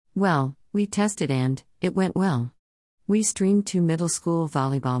Well, we tested and it went well. We streamed 2 middle school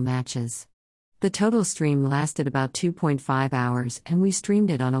volleyball matches. The total stream lasted about 2.5 hours, and we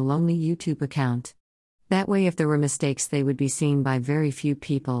streamed it on a lonely YouTube account. That way, if there were mistakes, they would be seen by very few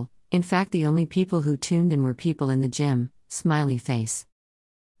people. In fact, the only people who tuned in were people in the gym. Smiley face.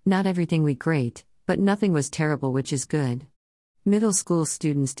 Not everything went great, but nothing was terrible, which is good. Middle school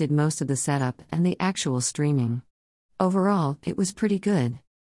students did most of the setup and the actual streaming. Overall, it was pretty good.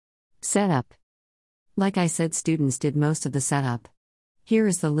 Setup. Like I said, students did most of the setup. Here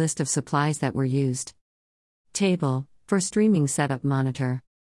is the list of supplies that were used. Table, for streaming setup monitor.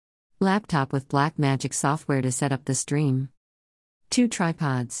 Laptop with Blackmagic software to set up the stream. 2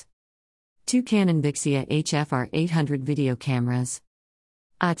 tripods. 2 Canon Vixia HFR 800 video cameras.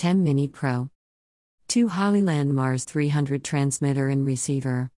 ATEM Mini Pro. 2 Hollyland Mars 300 transmitter and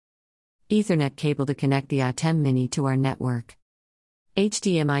receiver. Ethernet cable to connect the ATEM Mini to our network.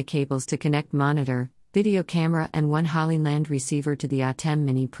 HDMI cables to connect monitor, video camera and 1 Hollyland receiver to the ATEM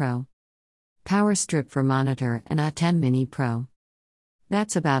Mini Pro. Power strip for monitor and ATEM Mini Pro.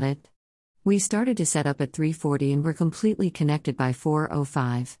 That's about it. We started to set up at 3:40 and were completely connected by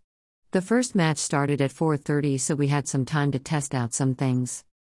 4:05. The first match started at 4:30, so we had some time to test out some things.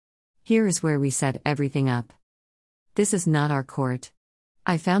 Here is where we set everything up. This is not our court.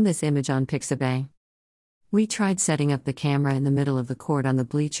 I found this image on Pixabay. We tried setting up the camera in the middle of the court on the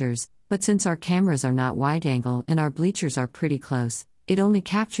bleachers, but since our cameras are not wide-angle and our bleachers are pretty close, it only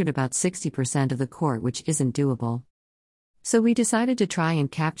captured about 60% of the court, which isn't doable. So we decided to try and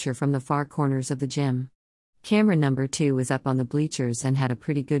capture from the far corners of the gym. Camera number 2 was up on the bleachers and had a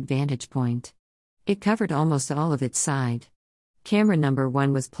pretty good vantage point. It covered almost all of its side. Camera number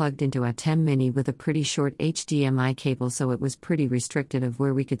 1 was plugged into a ATEM Mini with a pretty short HDMI cable, so it was pretty restricted of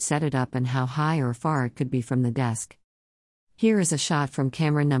where we could set it up and how high or far it could be from the desk. Here is a shot from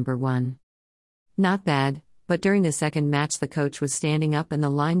camera number 1. Not bad, but during the second match the coach was standing up and the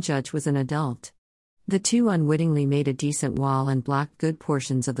line judge was an adult. The two unwittingly made a decent wall and blocked good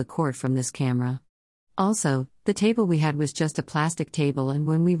portions of the court from this camera. Also, the table we had was just a plastic table, and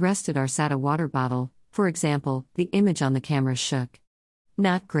when we rested or sat a water bottle, for example, the image on the camera shook.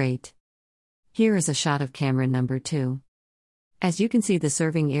 Not great. Here is a shot of camera number 2. As you can see, the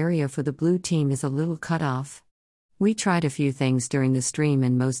serving area for the blue team is a little cut off. We tried a few things during the stream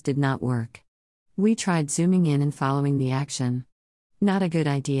and most did not work. We tried zooming in and following the action. Not a good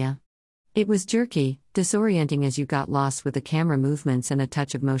idea. It was jerky, disorienting as you got lost with the camera movements and a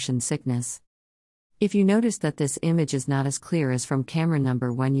touch of motion sickness. If you notice that this image is not as clear as from camera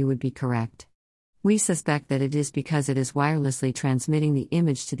number 1, you would be correct. We suspect that it is because it is wirelessly transmitting the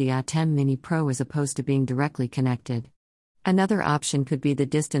image to the ATEM Mini Pro as opposed to being directly connected. Another option could be the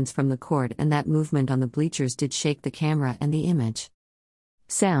distance from the court, and that movement on the bleachers did shake the camera and the image.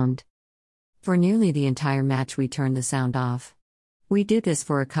 Sound. For nearly the entire match we turned the sound off. We did this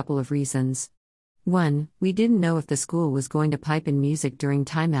for a couple of reasons. 1, we didn't know if the school was going to pipe in music during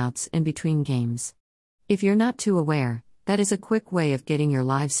timeouts and between games. If you're not too aware, that is a quick way of getting your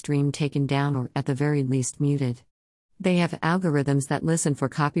live stream taken down or at the very least muted. They have algorithms that listen for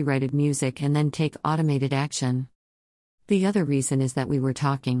copyrighted music and then take automated action. The other reason is that we were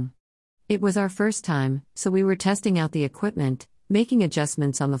talking. It was our first time, so we were testing out the equipment, making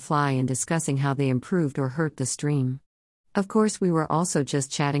adjustments on the fly and discussing how they improved or hurt the stream. Of course, we were also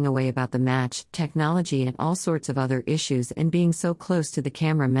just chatting away about the match, technology and all sorts of other issues, and being so close to the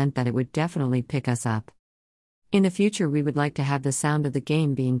camera meant that it would definitely pick us up. In the future, we would like to have the sound of the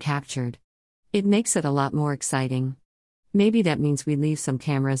game being captured. It makes it a lot more exciting. Maybe that means we leave some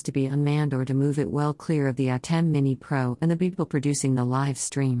cameras to be unmanned or to move it well clear of the ATEM Mini Pro and the people producing the live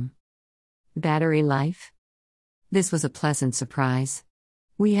stream. Battery life? This was a pleasant surprise.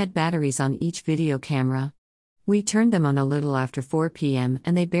 We had batteries on each video camera. We turned them on a little after 4 p.m.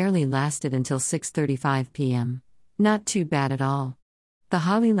 and they barely lasted until 6:35 p.m. Not too bad at all. The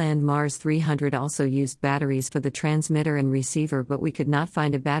Hollyland Mars 300 also used batteries for the transmitter and receiver, but we could not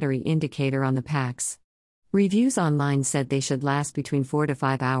find a battery indicator on the packs. Reviews online said they should last between 4 to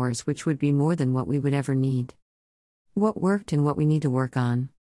 5 hours, which would be more than what we would ever need. What worked and what we need to work on?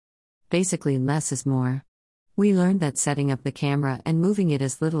 Basically, less is more. We learned that setting up the camera and moving it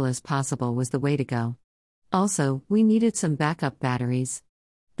as little as possible was the way to go. Also, we needed some backup batteries.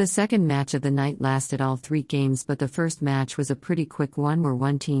 The second match of the night lasted all 3 games, but the first match was a pretty quick one where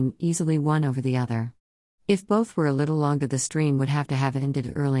one team easily won over the other. If both were a little longer, the stream would have to have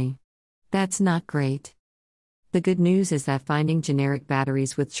ended early. That's not great. The good news is that finding generic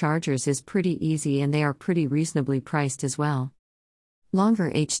batteries with chargers is pretty easy, and they are pretty reasonably priced as well.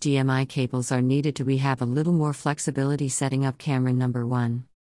 Longer HDMI cables are needed to we have a little more flexibility setting up camera number 1.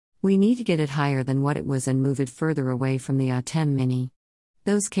 We need to get it higher than what it was and move it further away from the ATEM Mini.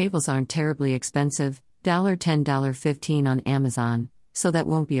 Those cables aren't terribly expensive, $10, $15 on Amazon, so that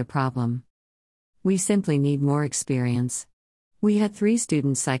won't be a problem. We simply need more experience. We had 3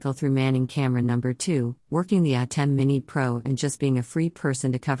 students cycle through manning camera number 2, working the ATEM Mini Pro and just being a free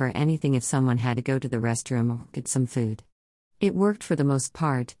person to cover anything if someone had to go to the restroom or get some food. It worked for the most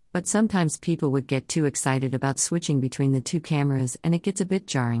part, but sometimes people would get too excited about switching between the 2 cameras and it gets a bit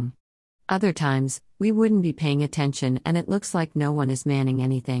jarring. Other times, we wouldn't be paying attention and it looks like no one is manning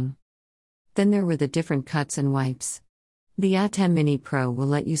anything. Then there were the different cuts and wipes. The ATEM Mini Pro will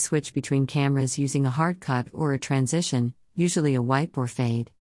let you switch between cameras using a hard cut or a transition, usually a wipe or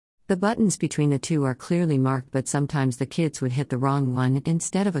fade. The buttons between the 2 are clearly marked, but sometimes the kids would hit the wrong one.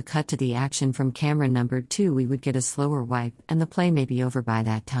 Instead of a cut to the action from camera number 2, we would get a slower wipe and the play may be over by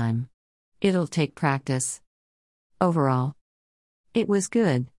that time. It'll take practice. Overall, it was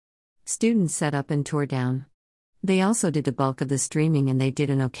good. Students set up and tore down. They also did the bulk of the streaming and they did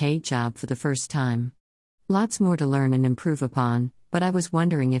an okay job for the first time. Lots more to learn and improve upon, but I was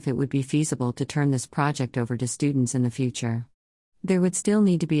wondering if it would be feasible to turn this project over to students in the future. There would still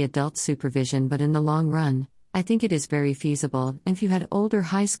need to be adult supervision, but in the long run, I think it is very feasible, and if you had older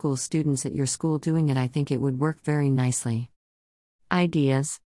high school students at your school doing it, I think it would work very nicely.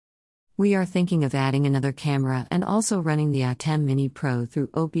 Ideas. We are thinking of adding another camera and also running the ATEM Mini Pro through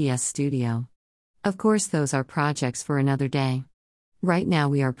OBS Studio. Of course, those are projects for another day. Right now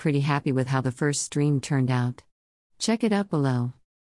we are pretty happy with how the first stream turned out. Check it out below.